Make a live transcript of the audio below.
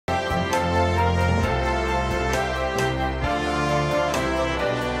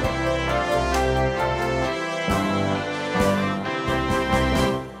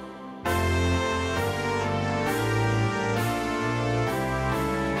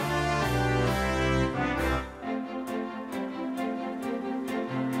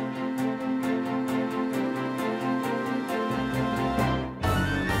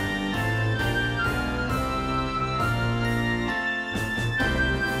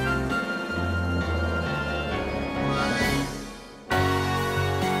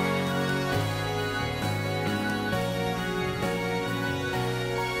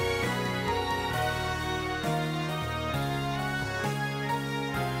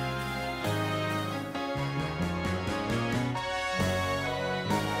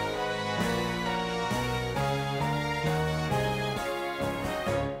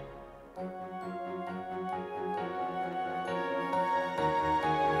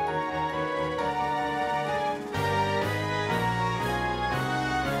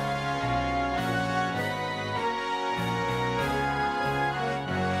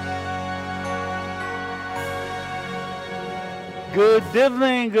Good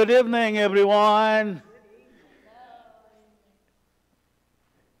evening, everyone.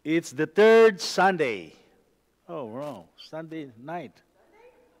 It's the third Sunday. Oh, wrong. Sunday night.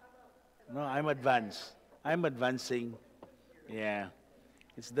 No, I'm advancing. Yeah.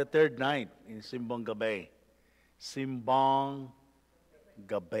 It's the third night in Simbang Gabi. Simbang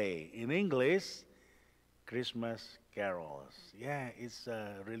Gabi. In English, Christmas carols. Yeah, it's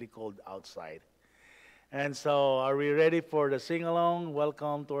really cold outside. And so, are we ready for the sing along?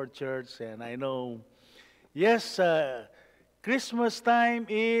 Welcome to our church. And I know, yes, Christmas time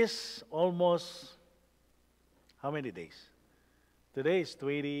is almost how many days? Today is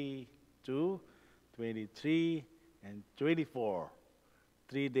 22, 23, and 24.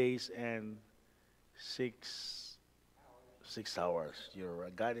 3 days and six hours. You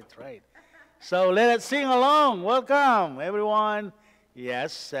got it right. So let us sing along. Welcome, everyone.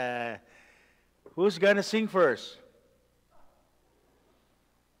 Yes. Who's gonna sing first?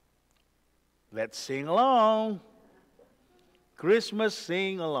 Let's sing along. Christmas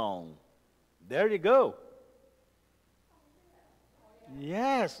sing along. There you go.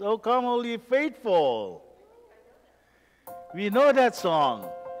 Yes. Oh, come all ye faithful. We know that song.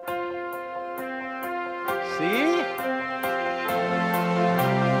 See?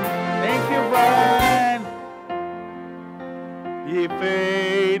 Thank you, Brian. Ye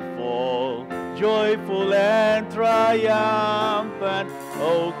faithful, joyful and triumphant.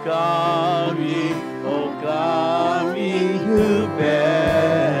 Oh, come ye to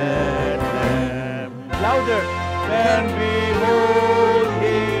Bethlehem. Louder. And behold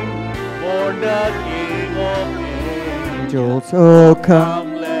him, born the King of Angels. Oh, come,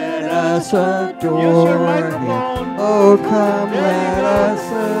 let us adore him. Oh, come, let us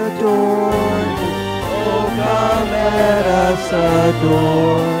adore him. Oh, come, let us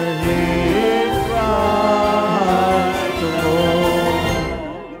adore him. Christ the Lord.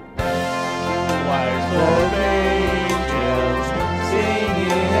 Choirs of angels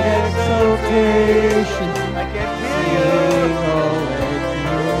singing exaltation. I can hear you.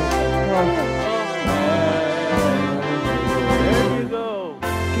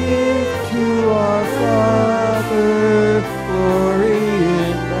 Give to our Father glory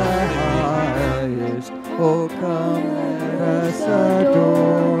in the highest. Oh, come, let us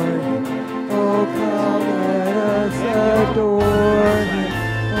adore him. Oh, come, let us adore him.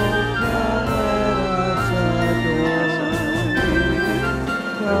 Oh, come, let us adore him.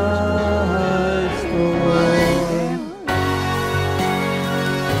 Christ the Lord.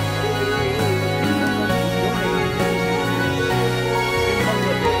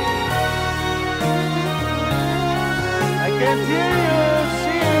 Can hear you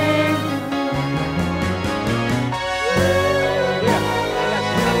sing.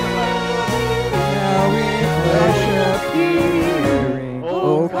 Now we worship you.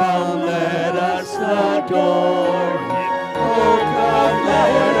 Oh, come, let us adore him. Oh, come,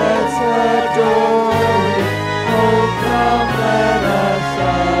 let us adore him. Oh, come, let us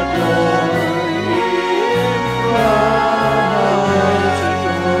adore him. Christ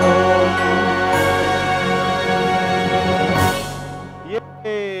the Lord.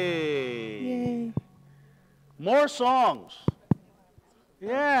 Yay. More songs.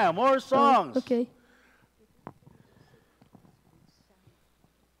 Yeah, more songs. Okay.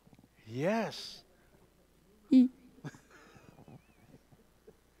 Yes.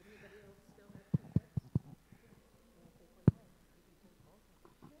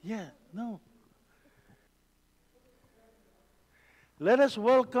 Yeah, no. Let us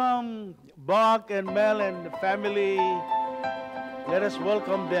welcome Bach and Mel and the family. Let us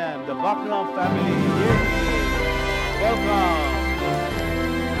welcome them, the Bachram family. Here. Welcome.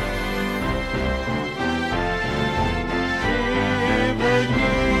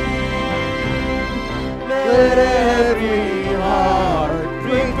 Let every heart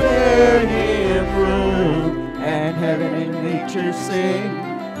prepare him room, and heaven and nature sing,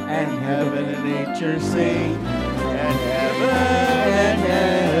 and heaven and nature sing, and heaven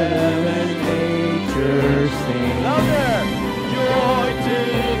and nature sing. Louder! Joy to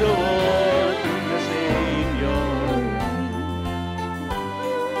the world, the Savior.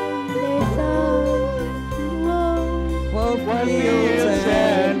 What fields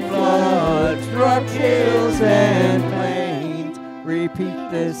and floods, rock hills and plains, repeat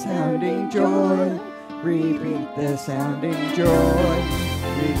the sounding joy, repeat the sounding joy,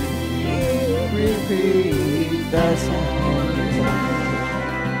 repeat the sounding joy.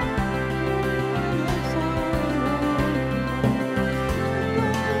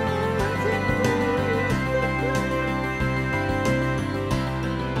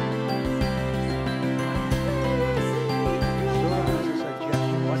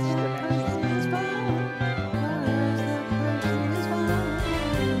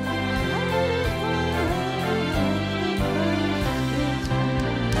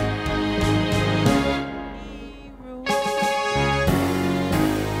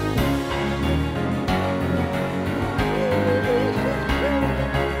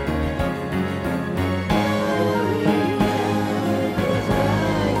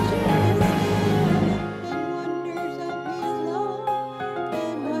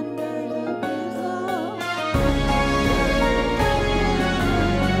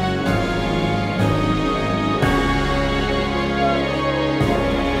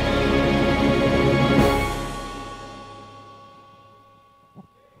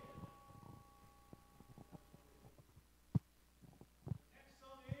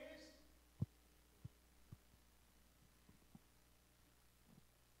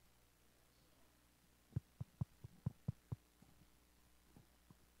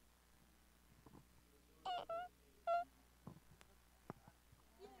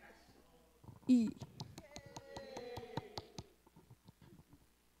 E.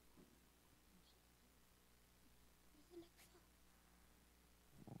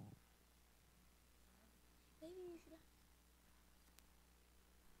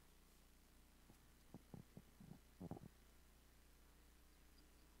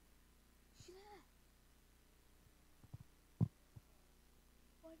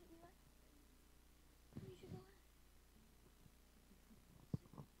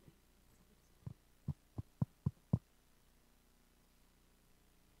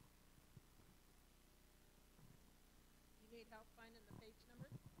 You need help finding the page number?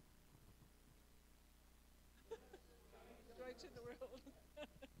 Joy to the world.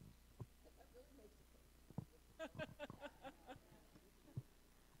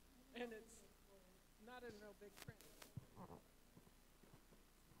 And it's not in real big print.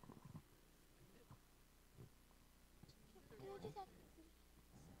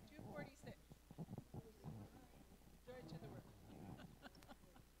 246. Joy to the world.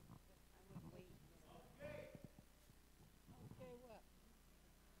 Okay, what?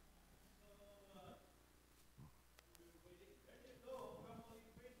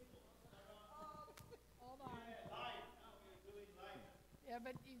 Hold on. Yeah,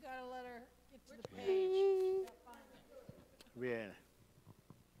 but you gotta let her get to the page. Bien.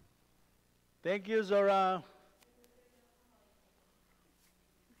 Thank you, Zora.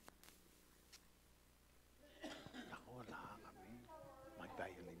 Ako, wala kami.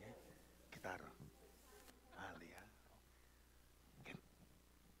 Mag-violin niya. Gitara. Alia.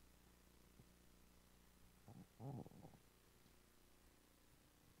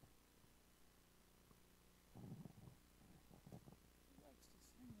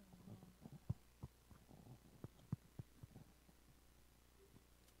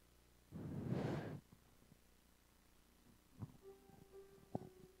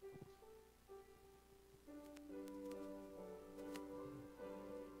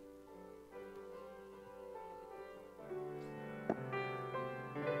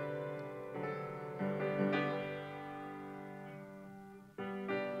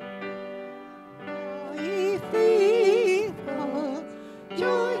 Ye faithful,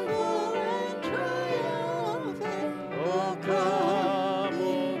 joyful and triumphant, Oh, come,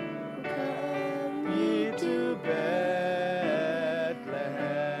 ye to Bethlehem.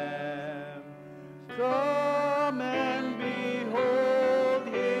 Come and behold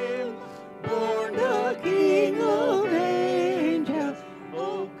him, born the King of angels.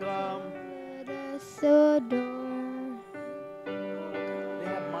 oh, come. Let us adore. They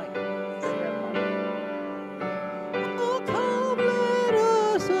have mic. They have mic. Oh, come, let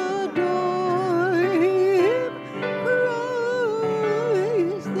us adore him,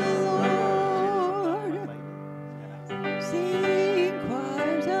 Christ the Lord. Sing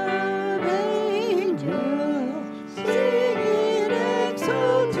choirs of angels, sing in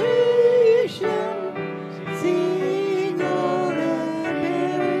exaltation, sing all that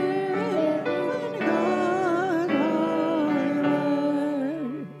heaven God's holy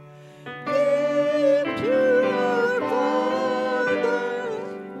word. Give to our Father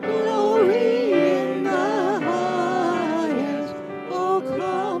glory in the highest. Oh,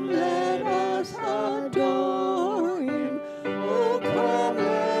 come, let us adore him. Oh, come,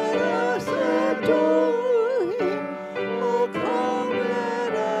 let us adore him. Oh, come,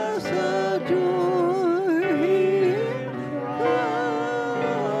 let us adore him.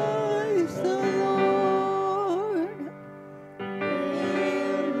 Christ the Lord.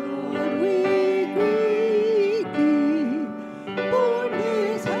 Hail, Lord, we greet thee, born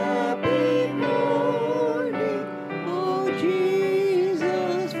this happy morning. Oh,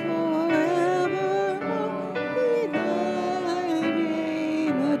 Jesus, forevermore be thy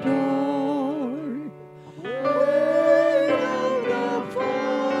name adored. Word of the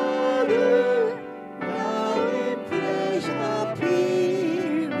Father, now in flesh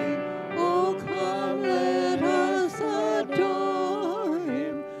appearing. Oh, come, let us adore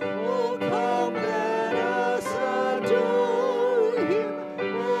him. Oh, come, let us adore him.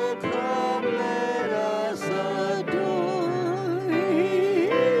 Oh, come, let us adore him.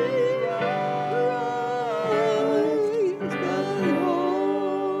 Christ the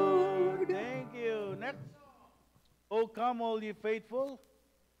Lord. Thank you. Next. Oh, come, all ye faithful.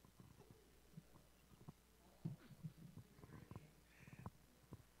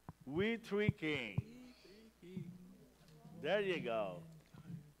 We three kings. There you go.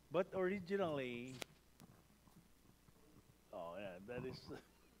 But originally, oh yeah, that is.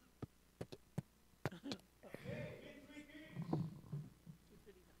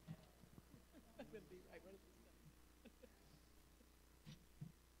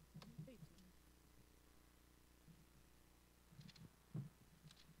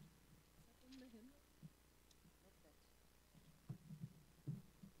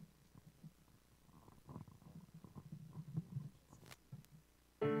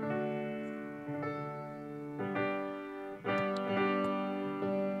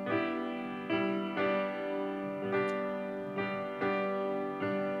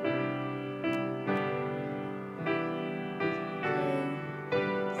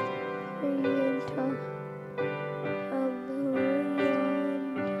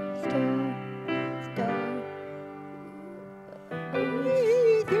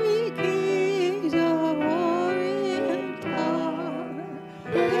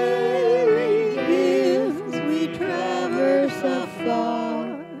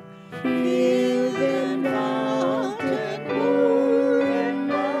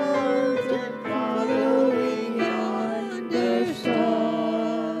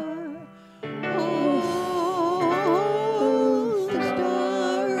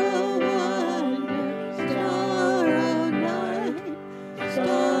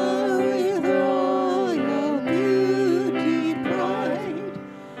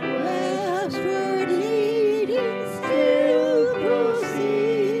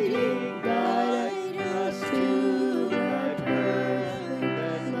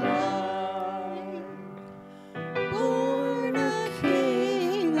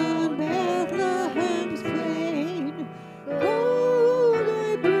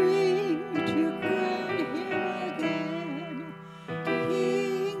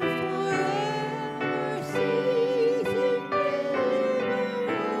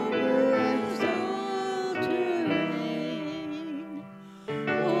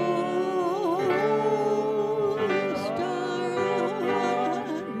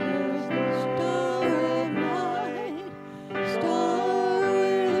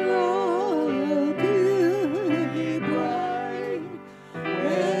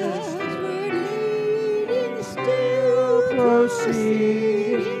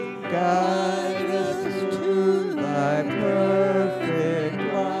 leading, guide us to thy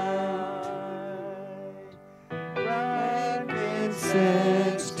perfect light.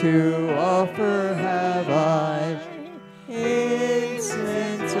 Frankincense to offer have I,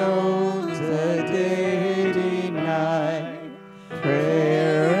 incense owns the deity night.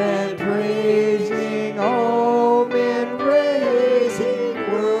 Prayer and praising, all men raising,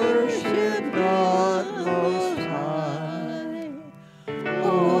 worship God most high.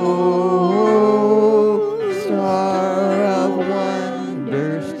 Oh, star of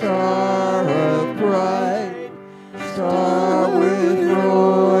wonder, star of bright, star with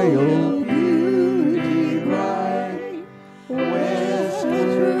royal beauty bright,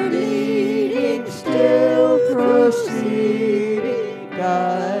 westward leading, still proceeding,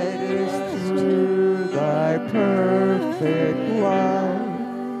 guide us through thy perfect light.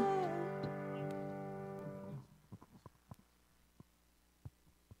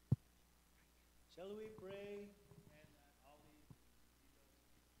 Shall we pray?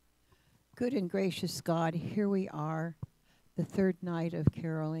 Good and gracious God, here we are, the third night of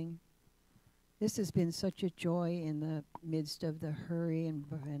caroling. This has been such a joy in the midst of the hurry and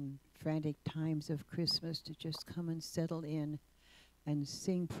frantic times of Christmas to just come and settle in and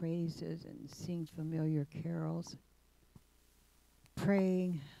sing praises and sing familiar carols,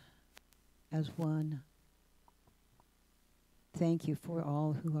 praying as one. Thank you for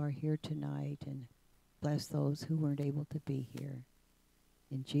all who are here tonight, and bless those who weren't able to be here.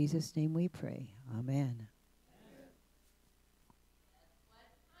 In Jesus' name we pray. Amen.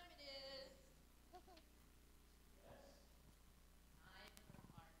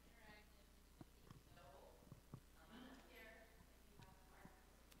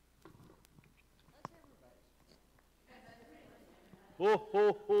 Ho,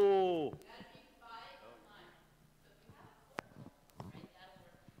 ho, ho.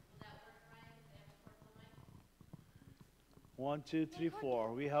 One, two, three,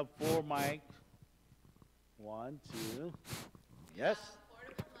 four. We have 4 mics. 1, 2. Yes.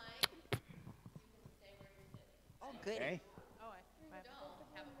 Oh, good. Okay.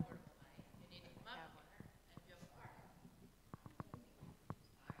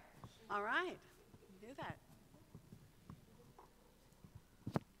 All right. Do that.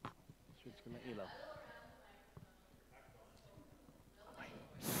 Switch ko ng ilaw.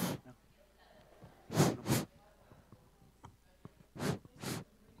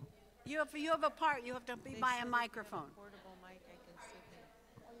 You have a part. You have to be by a microphone.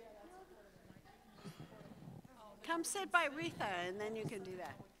 Come sit by Retha, and then you can do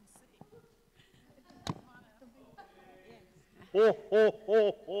that. Ho, ho,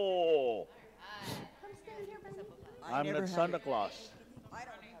 ho, ho. Come stand here, baby. I'm not Santa Claus. I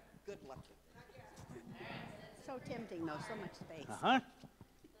don't have good luck. So tempting, though. So much space. Uh-huh.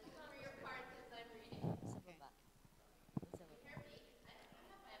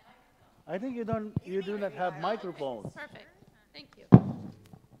 I think you do not have microphones. Perfect. Thank you.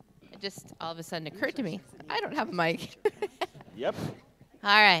 It just all of a sudden occurred to me, I don't have a mic. Yep.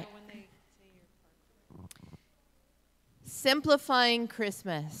 All right. Simplifying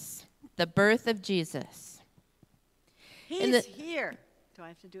Christmas, the birth of Jesus. He's here. Do I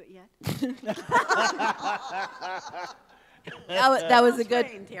have to do it yet? That was a good.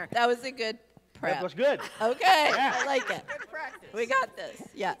 trained here. That was a good prep. That was good. Okay, I like it. Good practice. We got this.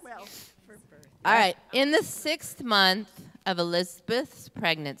 Yeah. Well, for birth. All right. In the 6th month of Elizabeth's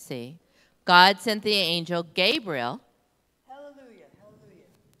pregnancy, God sent the angel Gabriel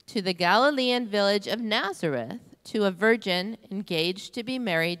to the Galilean village of Nazareth to a virgin engaged to be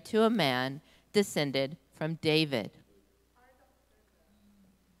married to a man descended from David.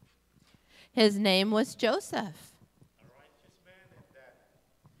 His name was Joseph,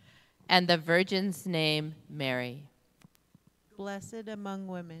 and the virgin's name Mary. Blessed among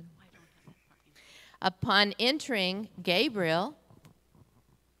women. Upon entering, Gabriel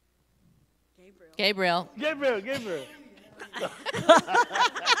Gabriel.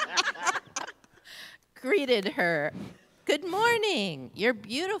 greeted her. Good morning. You're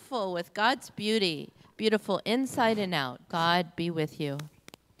beautiful with God's beauty, beautiful inside and out. God be with you.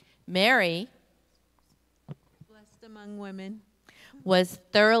 Mary Blessed among women. was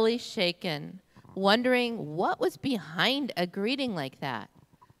thoroughly shaken, wondering what was behind a greeting like that.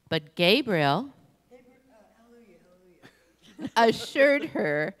 But Gabriel assured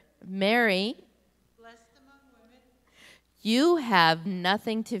her, Mary, Blessed among women. you have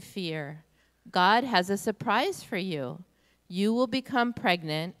nothing to fear. God has a surprise for you. You will become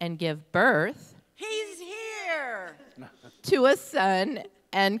pregnant and give birth He's here. to a son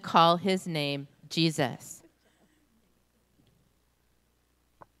and call his name Jesus.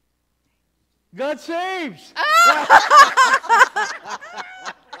 God saves.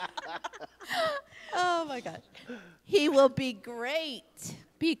 Oh my gosh. He will be great,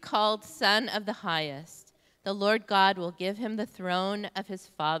 be called Son of the Highest. The Lord God will give him the throne of his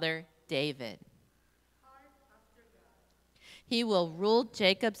father David. He will rule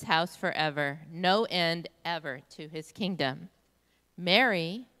Jacob's house forever, no end ever to his kingdom.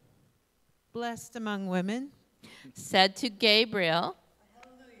 Mary Blessed among women. said to Gabriel,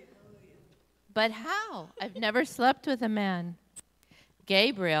 "But how? I've never slept with a man."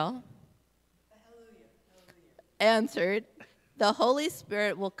 Gabriel answered, "The Holy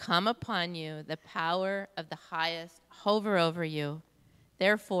Spirit will come upon you, the power of the highest hover over you.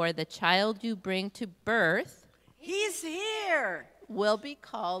 Therefore, the child you bring to birth He's here. will be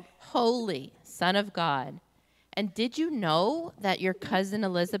called Holy, Son of God. And did you know that your cousin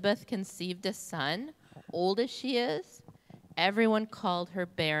Elizabeth conceived a son, old as she is? Everyone called her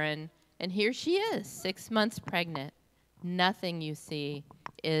barren, and here she is, 6 months pregnant. Nothing, you see,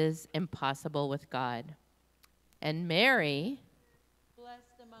 is impossible with God." And Mary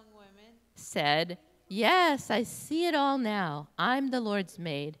Blessed among women. said, "Yes, I see it all now. I'm the Lord's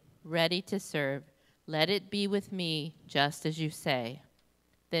maid, ready to serve. Let it be with me just as you say."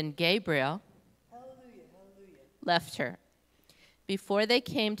 Then Gabriel left her. Before they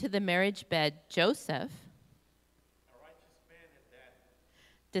came to the marriage bed, Joseph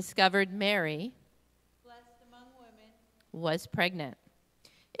discovered Mary Blessed among women. was pregnant.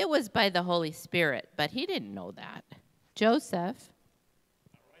 It was by the Holy Spirit, but he didn't know that. Joseph,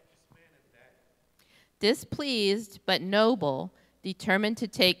 displeased but noble, determined to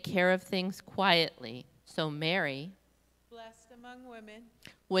take care of things quietly, so Mary Blessed among women.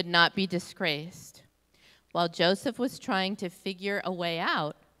 would not be disgraced. While Joseph was trying to figure a way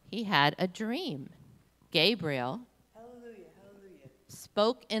out, he had a dream. Gabriel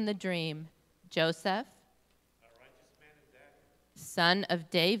spoke in the dream, "Joseph, son of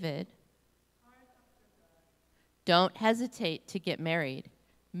David, don't hesitate to get married.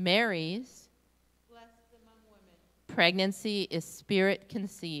 Mary's Blessed among women. pregnancy is spirit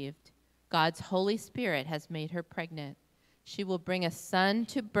conceived. God's Holy Spirit has made her pregnant. She will bring a son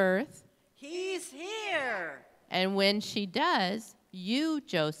to birth, He's here. and when she does, you,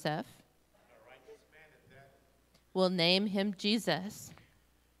 Joseph, will name him Jesus,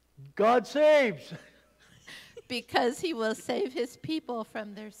 God saves. because he will save his people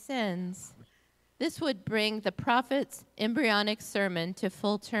from their sins." This would bring the prophet's embryonic sermon to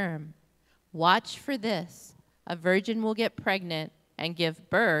full term. Watch for this. A virgin will get pregnant and give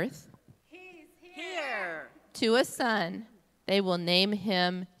birth Here. to a son. They will name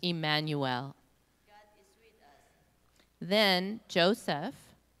him Emmanuel. Then Joseph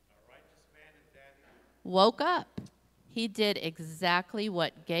woke up. He did exactly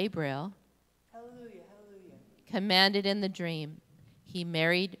what Gabriel commanded in the dream. He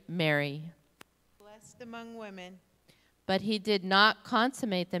married Mary, Blessed among women. but he did not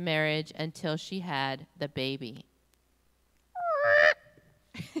consummate the marriage until she had the baby.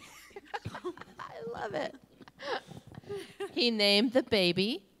 I love it. He named the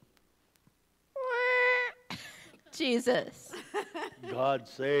baby Jesus. God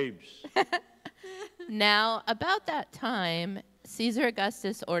saves. Now, about that time, Caesar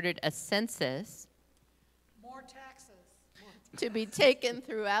Augustus ordered a census More taxes. to be taken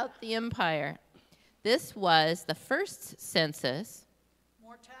throughout the empire. This was the first census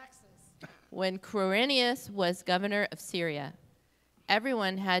More taxes. when Quirinius was governor of Syria.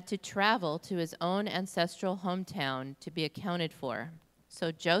 Everyone had to travel to his own ancestral hometown to be accounted for.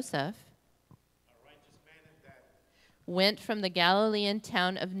 So Joseph went from the Galilean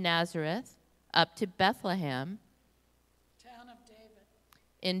town of Nazareth up to Bethlehem Town of David.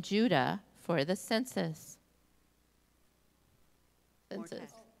 in Judah for the census.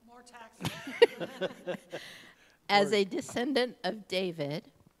 Census. More taxes. As a descendant of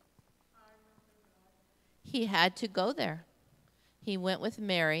David, he had to go there. He went with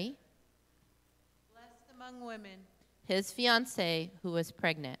Mary, Blessed among women. his fiancée, who was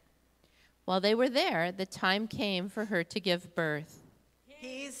pregnant. While they were there, the time came for her to give birth.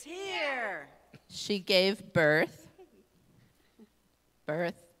 He's here. She gave birth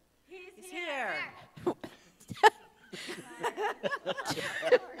He's here.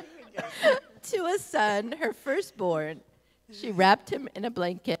 to a son, her firstborn. She wrapped him in a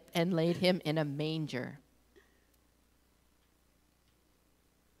blanket and laid him in a manger.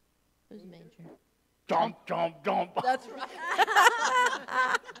 Who's manger? Jump, jump, jump. That's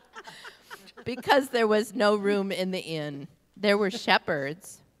right. Because there was no room in the inn. There were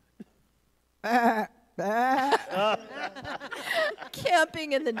shepherds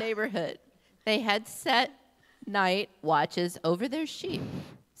camping in the neighborhood. They had set night watches over their sheep.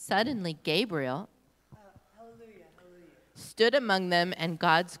 Suddenly, Gabriel stood among them, and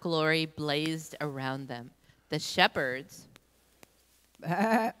God's glory blazed around them. The shepherds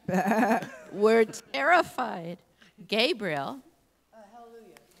were terrified. Gabriel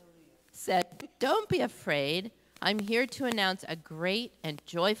said, "Don't be afraid. I'm here to announce a great and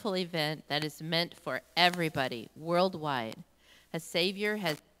joyful event that is meant for everybody worldwide. A Savior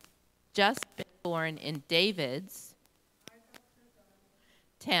has just been born in David's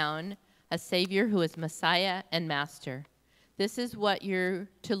town, a Savior who is Messiah and Master. This is what you're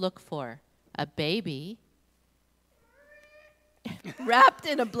to look for: a baby wrapped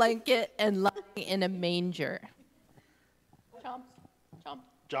in a blanket and lying in a manger." Chomp, chomp.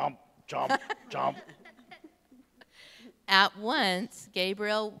 Jump, jump, jump. At once,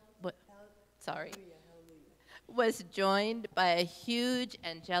 Gabriel was joined by a huge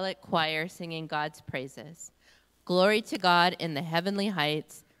angelic choir singing God's praises. Glory to God in the heavenly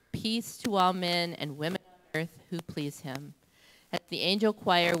heights, peace to all men and women on earth who please him. As the angel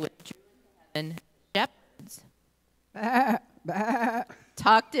choir withdrew to heaven, shepherds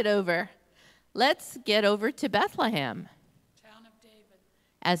talked it over. Let's get over to Bethlehem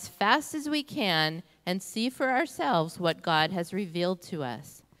as fast as we can and see for ourselves what God has revealed to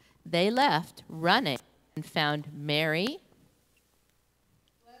us. They left, running, and found Mary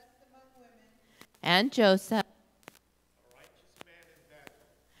and Joseph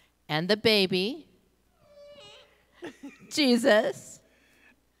and the baby, Jesus,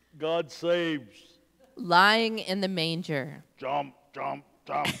 God saves. lying in the manger. Jump, jump,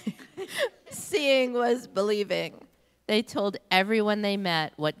 jump. Seeing was believing. They told everyone they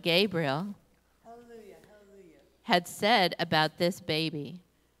met what Gabriel had said about this baby.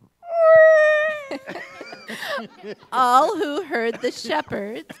 All who heard the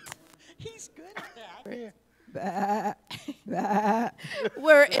shepherds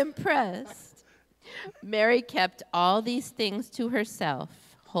were impressed. Mary kept all these things to herself,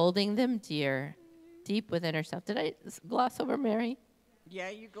 holding them deep within herself. Did I gloss over Mary? Yeah,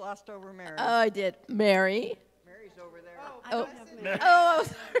 you glossed over Mary. Oh, I did. Mary. Mary's over there. Oh,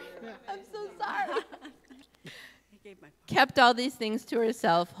 I'm so sorry. Kept all these things to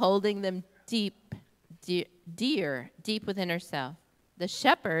herself, holding them deep within herself. The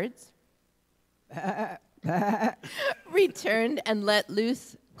shepherds returned and let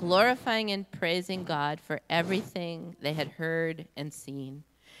loose, glorifying and praising God for everything they had heard and seen.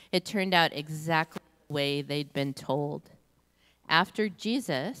 It turned out exactly the way they'd been told. After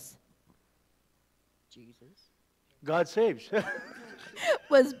Jesus God saves.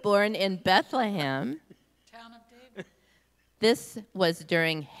 was born in Bethlehem, Town of David. this was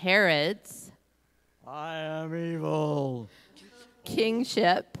during Herod's I am evil.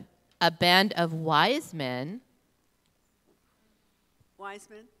 kingship. A band of wise men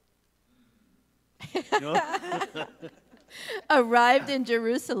Wiseman. arrived in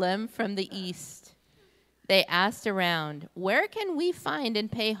Jerusalem from the east. They asked around, "Where can we find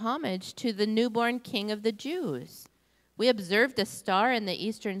and pay homage to the newborn king of the Jews? We observed a star in the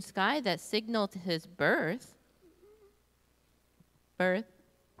eastern sky that signaled his birth."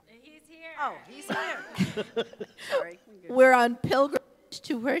 He's here. Oh, he's here. Sorry. We're on pilgrimage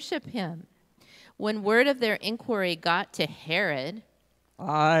to worship him. When word of their inquiry got to Herod,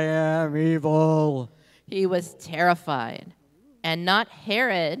 I am evil. he was terrified. And not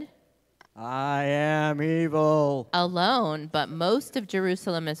Herod I am evil. alone, but most of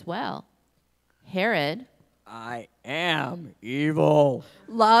Jerusalem as well. Herod I am evil.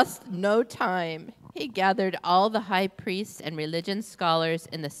 lost no time. He gathered all the high priests and religion scholars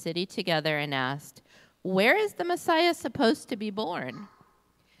in the city together and asked, "Where is the Messiah supposed to be born?"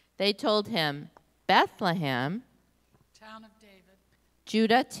 They told him, "Bethlehem, Town of David.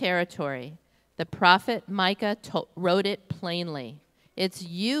 Judah territory." The prophet Micah wrote it plainly. "It's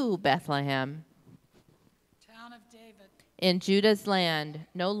you, Bethlehem, Town of David. in Judah's land,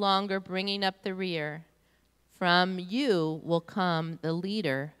 no longer bringing up the rear. From you will come the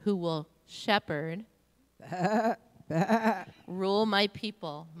leader who will shepherd, rule my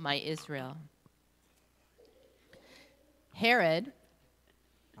people, my Israel." Herod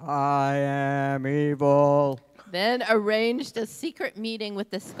I am evil. then arranged a secret meeting with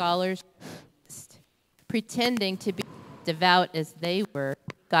the scholars, pretending to be devout as they were,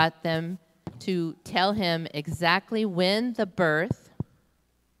 got them to tell him exactly when the birth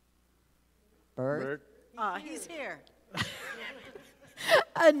Birth. He's here.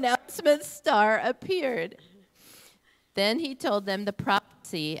 announcement star appeared. Then he told them the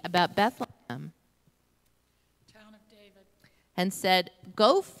prophecy about Bethlehem. Town of David. and said,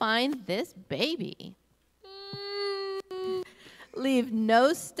 "Go find this baby. Leave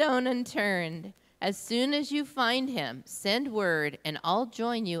no stone unturned. As soon as you find him, send word, and I'll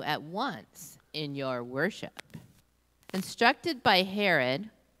join you at once in your worship." Instructed by Herod,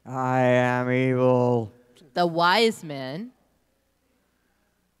 I am evil. the wise men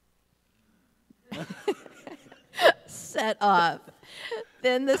set off.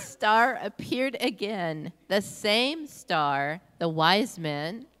 Then the star appeared again, the same star the wise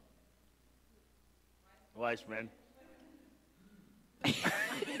men Wise man.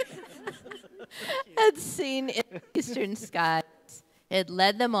 had seen in the eastern skies. It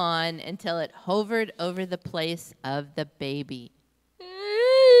led them on until it hovered over the place of the baby.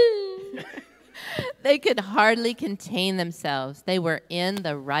 They could hardly contain themselves. They were in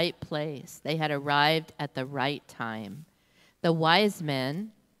the right place. They had arrived at the right time. The wise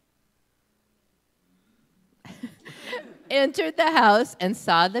men entered the house and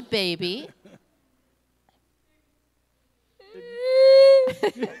saw the baby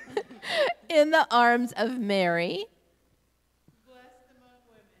in the arms of Mary,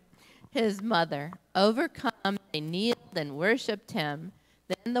 his mother. Overcome, they kneeled and worshipped him.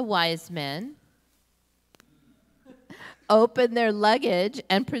 Then the wise men opened their luggage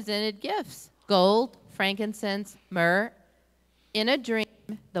and presented gifts: gold, frankincense, myrrh. In a dream,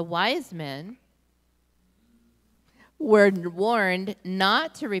 the wise men were warned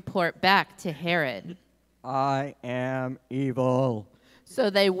not to report back to Herod. I am evil. So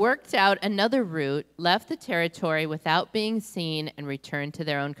they worked out another route, left the territory without being seen, and returned to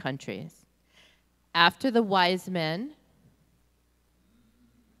their own countries. After the wise men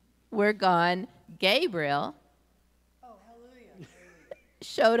were gone, Gabriel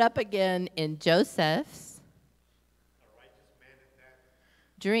showed up again in Joseph's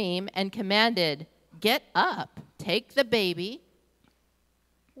dream and commanded, "Get up, take the baby."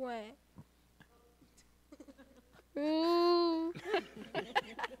 What?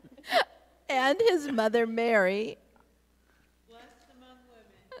 And his mother Mary,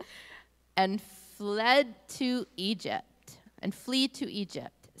 and fled to Egypt, and flee to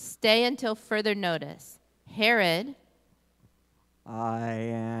Egypt. Stay until further notice. Herod I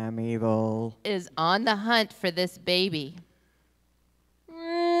am evil. is on the hunt for this baby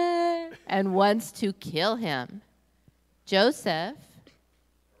and wants to kill him. Joseph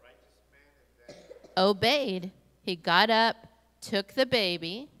obeyed. He got up, took the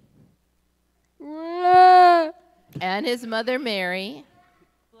baby and his mother Mary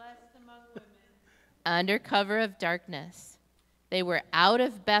under cover of darkness. They were out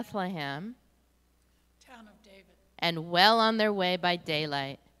of Bethlehem, Town of David. and well on their way by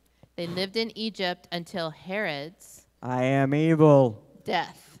daylight. They lived in Egypt until Herod's I am evil.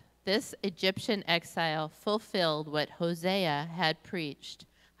 death. This Egyptian exile fulfilled what Hosea had preached.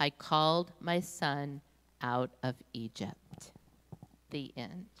 I called my son out of Egypt. The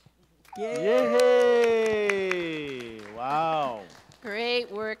end. Yay! Wow. Great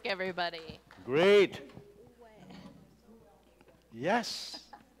work, everybody. Great. Yes.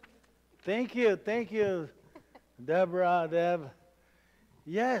 Thank you, Deborah, Deb.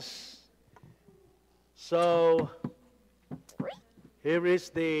 Yes. So here is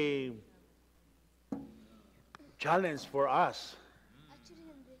the challenge for us.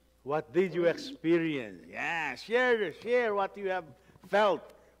 What did you experience? Yeah, share what you have felt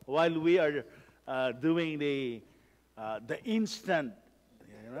while we are doing the instant,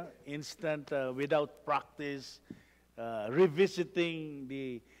 without practice, revisiting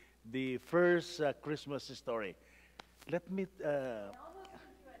the first Christmas story. Let me.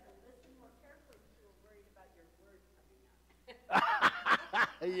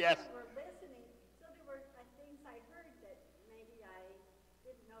 Yes. Were listening, so there were things I heard that maybe I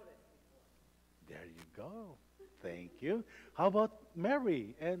didn't notice before. There you go. Thank you. How about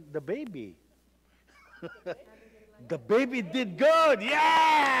Mary and the baby? The baby did good.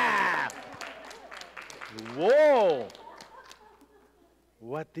 Yeah. Whoa.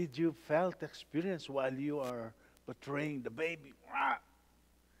 What did you felt experience while you are portraying the baby?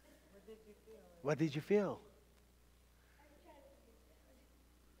 What did you feel?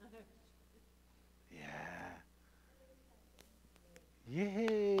 Yeah.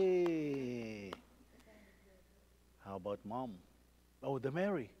 Yay. How about mom? Oh, the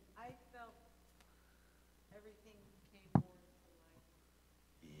Mary. I felt everything came more to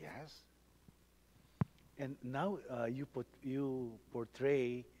life. Yes. And now you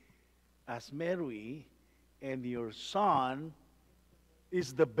portray as Mary, and your son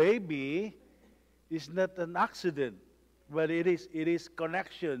is the baby. Is not an accident, but it is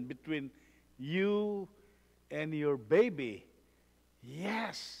connection between you and your baby.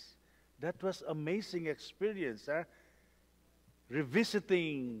 Yes, that was amazing experience, huh?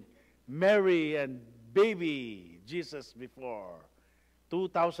 Revisiting Mary and baby Jesus before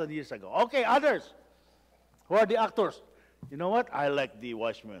 2,000 years ago. Okay, others. Who are the actors? You know what? I like the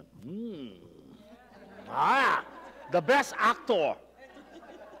watchman. The best actor.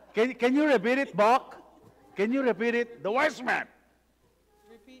 Can you repeat it, Bach? Can you repeat it? The watchman.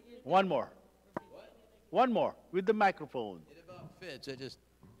 Repeat your One more. One more with the microphone. It about fits. I just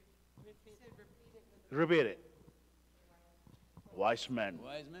Repeat it. Wise man.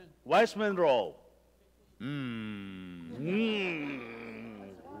 wise man. Wise man role.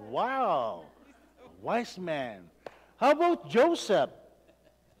 Wow. Wise man. How about Joseph?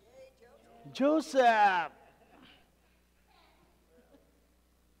 Joseph.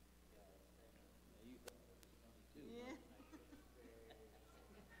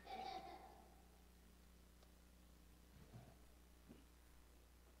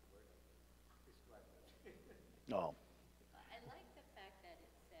 Oh. I like the fact that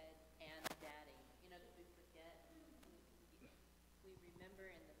it said, and daddy. You know, that we forget, we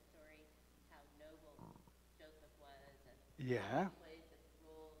remember in the story how noble Joseph was and Yeah. played this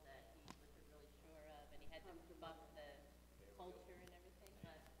role that he wasn't really sure of, and he had to buck the culture and everything.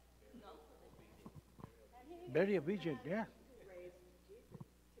 But also the Very obedient, yeah. Raised Jesus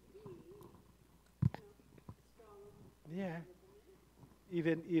to be, strong. Yeah.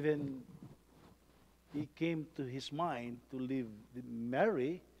 Even he came to his mind to leave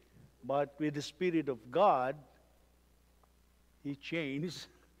Mary, but with the Spirit of God, he changed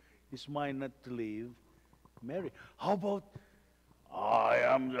his mind not to leave Mary. How about I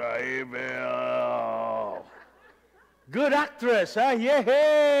am the evil? Good actress, huh?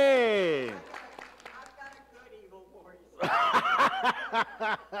 Yay! I've got a good evil for you. Well,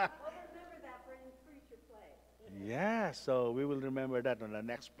 remember that for in future play. Yeah, so we will remember that on the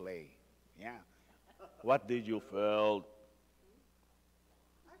next play. Yeah. What did you feel?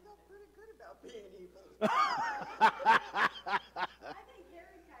 I felt pretty good about being evil. I think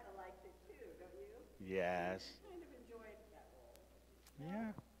Harry kind of liked it too, don't you? Yes. Kind of enjoyed that role.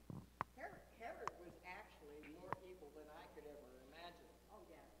 Yeah. Herod was actually more evil than I could ever imagine. Oh,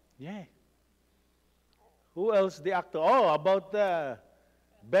 yeah. Yeah. Who else the actor? Oh, about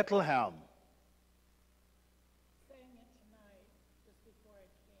Bethlehem. Saying it tonight, just before I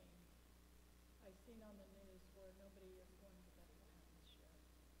came, I seen on the news where nobody is going to Bethlehem this year,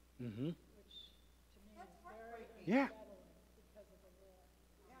 Mm-hmm. which to me is very Yeah. unsettling because of the war.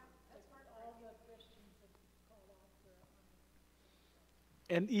 Like, all the Christians have called out for it.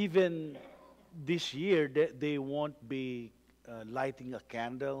 And even this year, they won't be lighting a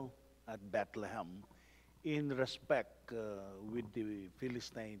candle at Bethlehem in respect with the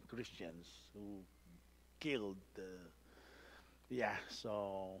Philistine Christians who killed.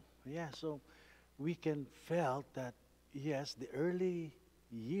 So we can felt that yes, the early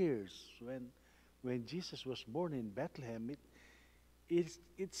years when Jesus was born in Bethlehem, it's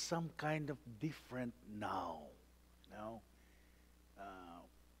some kind of different now. Now,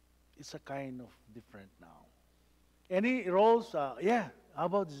 it's a kind of different now. Any roles? Yeah. How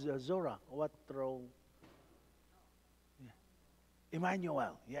about Zora? What role? Yeah.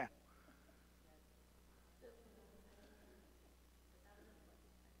 Emmanuel. Yeah.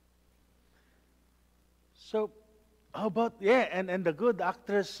 So, how about and the good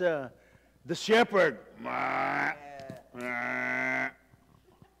actress, the shepherd.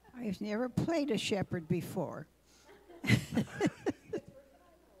 I've never played a shepherd before.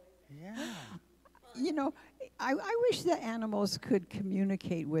 Yeah. You know, I wish the animals could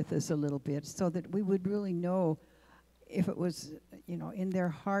communicate with us a little bit so that we would really know if it was, in their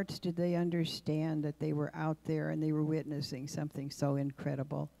hearts, did they understand that they were out there and they were witnessing something so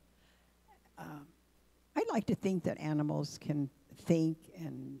incredible. I'd like to think that animals can think,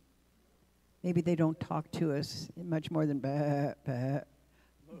 and maybe they don't talk to us much more than bah, bah,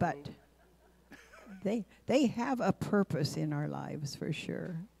 but they have a purpose in our lives for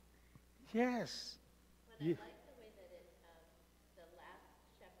sure. Yes. But I like the way that the last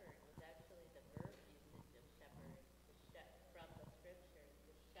shepherd was actually the verb usage of shepherd, from the scriptures,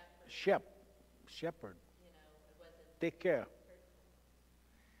 the shepherd. Shepherd. It wasn't Take care.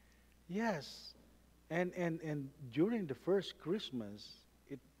 Yes. And during the first Christmas,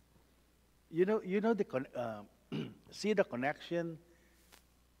 see the connection,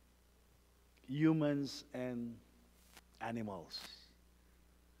 humans and animals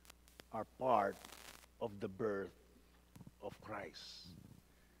are part of the birth of Christ.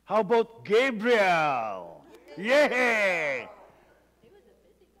 How about Gabriel? Yay!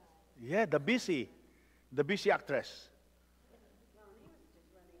 Yeah, the busy actress.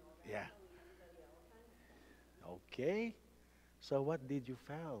 Okay. So what did you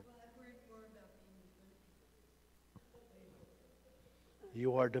feel?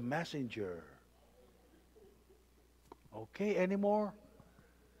 You are the messenger. Okay, any more?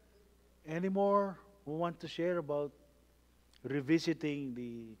 Any more who want to share about revisiting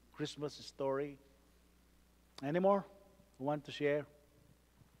the Christmas story? Any more who want to share?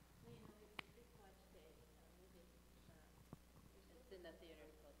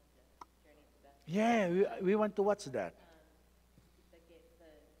 Yeah, we want to watch that.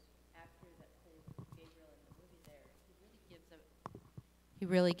 He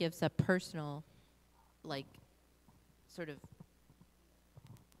really gives a personal, like, sort of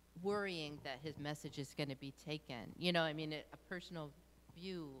worrying that his message is going to be taken. You know, I mean, a personal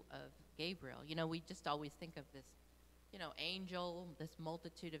view of Gabriel. You know, we just always think of this, you know, angel, this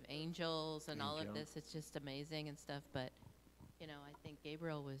multitude of angels and all of Angel. this. It's just amazing and stuff. But, you know, I think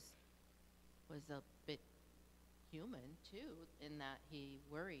Gabriel was a bit human, too, in that he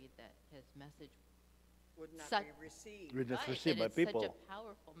worried that his message Would not Such- be received. Read that's Right, received that by it's people. such a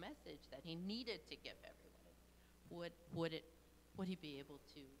powerful message that he needed to give everyone. Would he be able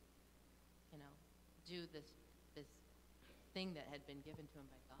to, you know, do this thing that had been given to him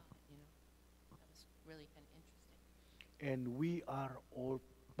by God? You know, that was really kind of interesting. And we are all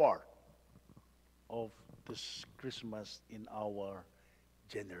part of this Christmas in our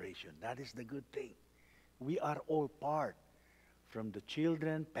generation. That is the good thing. We are all part, from the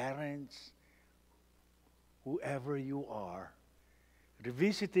children, parents, whoever you are,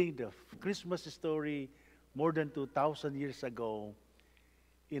 revisiting the Christmas story more than 2,000 years ago.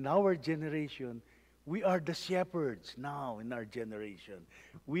 In our generation, we are the shepherds now in our generation.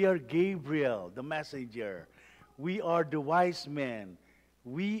 We are Gabriel, the messenger. We are the wise men.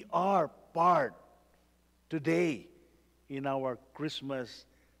 We are part today in our Christmas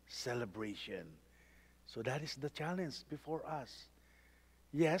celebration. So that is the challenge before us.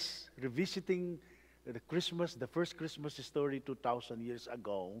 Yes, revisiting the first Christmas story 2,000 years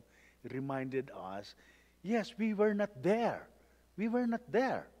ago reminded us, yes, we were not there. We were not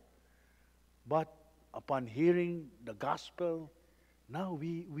there. But upon hearing the gospel, now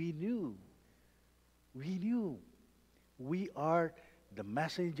we knew. We knew. We are the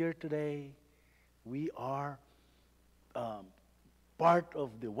messenger today. We are part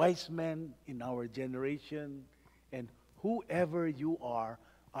of the wise men in our generation. And whoever you are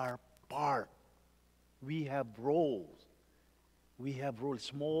part. We have roles. We have roles,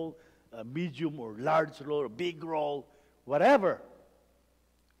 small, medium, or large role, or big role, whatever.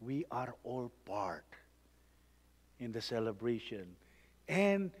 We are all part in the celebration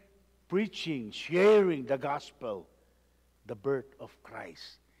and preaching, sharing the gospel, the birth of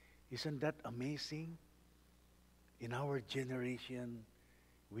Christ. Isn't that amazing? In our generation,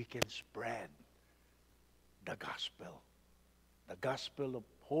 we can spread the gospel of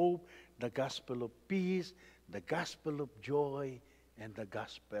hope, the gospel of peace, the gospel of joy, and the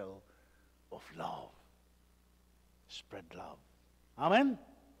gospel of love. Spread love. Amen?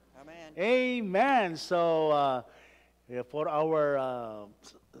 Amen. Amen. So, for our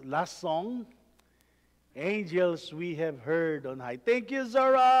last song, Angels We Have Heard on High. Thank you,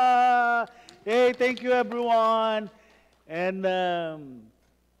 Zara. Hey, thank you, everyone. And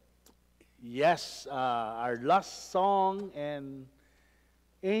yes, our last song and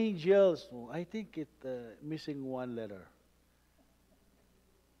Angels. Oh, I think it missing one letter.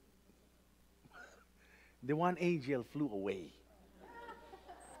 The one angel flew away.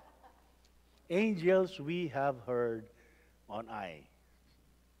 Angels we have heard on high.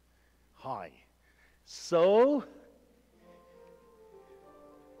 So,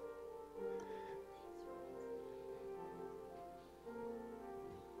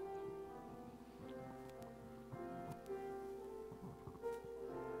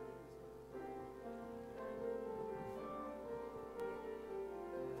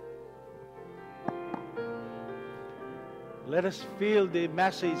 let us feel the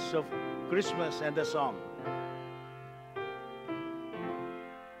message of Christmas and the song.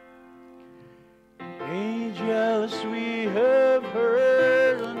 Angels we have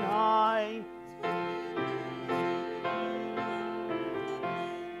heard on high,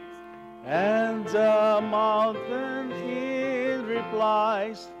 and the mountain it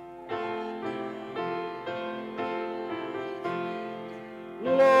replies,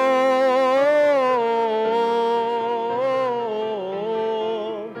 Lord,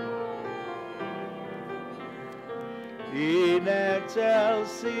 in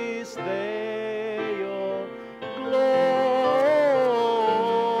excelsis Deo Gloria,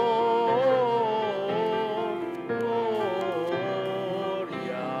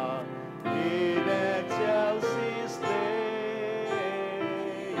 in excelsis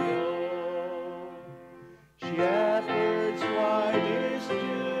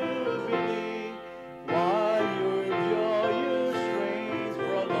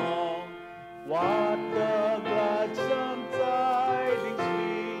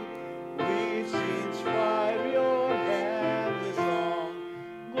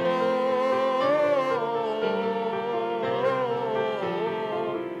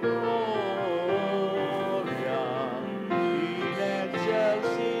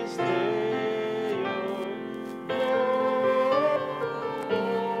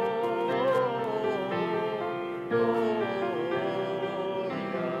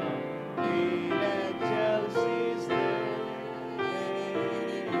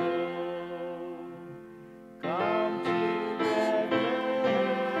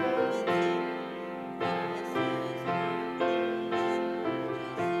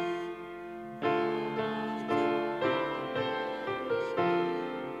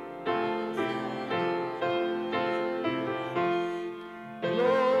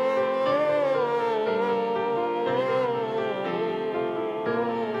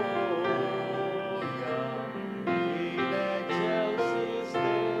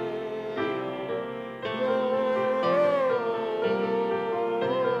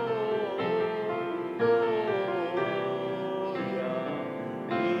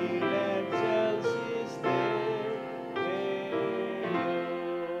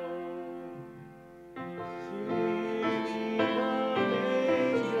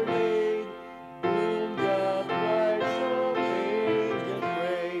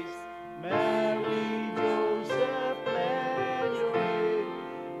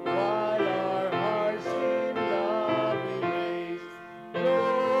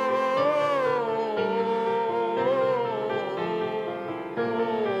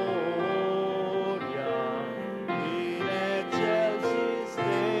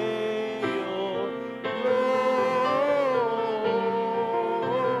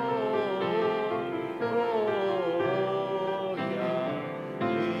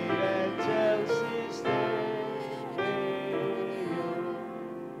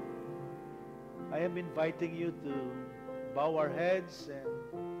inviting you to bow our heads and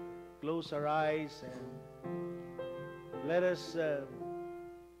close our eyes and let us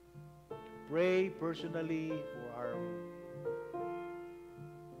pray personally for our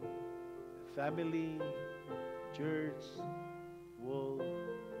family, church, world,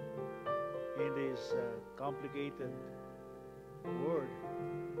 in this complicated world.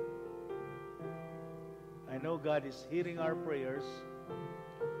 I know God is hearing our prayers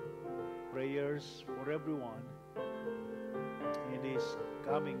for everyone. In these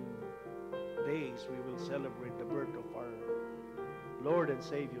coming days, we will celebrate the birth of our Lord and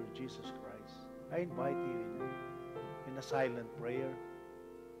Savior, Jesus Christ. I invite you in a silent prayer.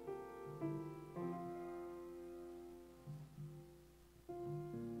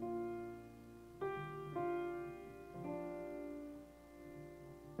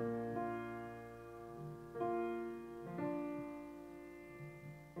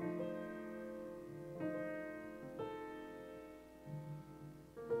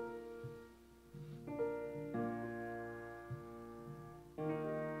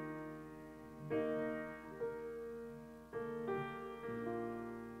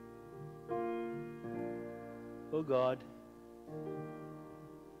 Oh God,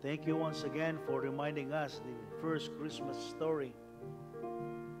 thank you once again for reminding us the first Christmas story.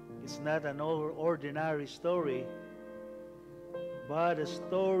 It's not an ordinary story, but a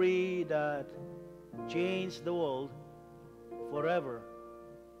story that changed the world forever.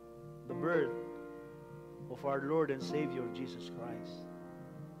 The birth of our Lord and Savior, Jesus Christ.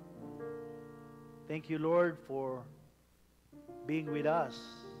 Thank you, Lord, for being with us.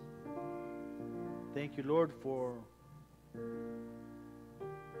 Thank you, Lord, for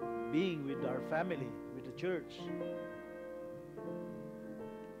being with our family, with the church.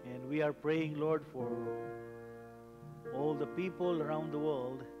 And we are praying, Lord, for all the people around the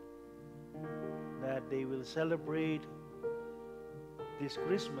world that they will celebrate this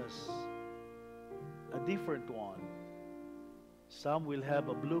Christmas a different one. Some will have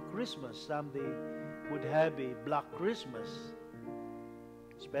a blue Christmas. Some they would have a black Christmas.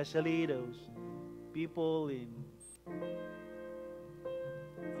 Especially those people in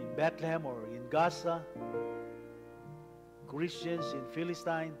Bethlehem or in Gaza, Christians in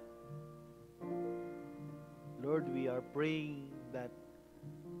Philistine. Lord, we are praying that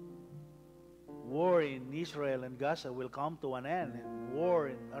war in Israel and Gaza will come to an end, and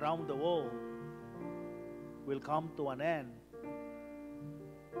war around the world will come to an end.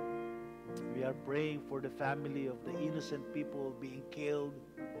 We are praying for the family of the innocent people being killed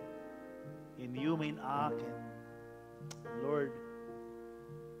in human act. And Lord,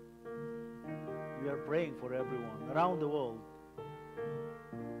 we are praying for everyone around the world.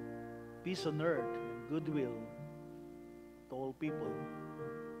 Peace on earth and goodwill to all people.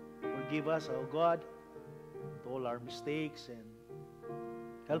 Forgive us, O God, to all our mistakes, and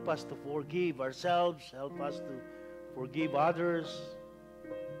help us to forgive ourselves. Help us to forgive others.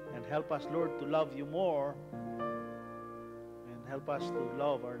 And help us, Lord, to love you more. And help us to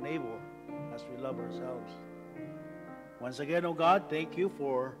love our neighbor as we love ourselves. Once again, oh God, thank you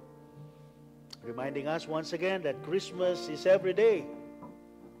for reminding us once again that Christmas is every day.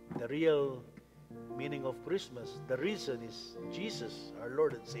 The real meaning of Christmas, the reason is Jesus, our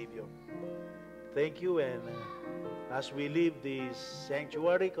Lord and Savior. Thank you, and as we leave this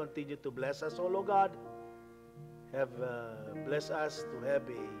sanctuary, continue to bless us all, oh God. Bless us to have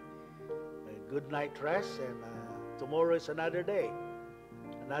a good night rest, and tomorrow is another day,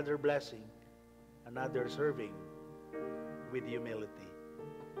 another blessing, another serving with humility.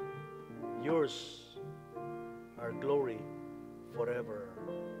 Yours are glory forever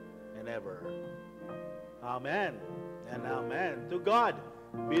and ever. Amen and amen. To God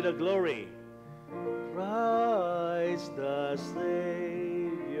be the glory. Christ the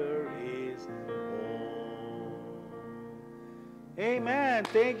Savior is born. Amen.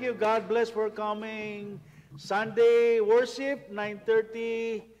 Thank you. God bless for coming. Sunday worship,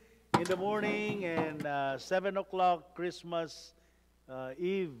 9:30 in the morning, and 7 o'clock Christmas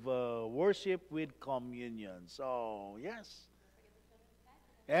Eve worship with communion. So, yes.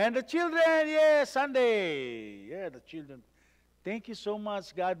 And the children, yes, Sunday. Yeah, the children. Thank you so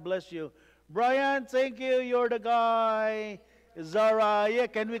much. God bless you. Brian, thank you. You're the guy. Zara, yeah,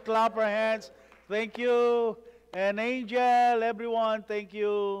 can we clap our hands? Thank you. And Angel, everyone, thank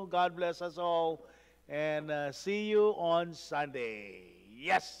you. God bless us all. And see you on Sunday.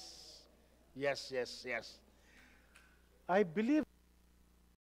 Yes. Yes, yes, yes. I believe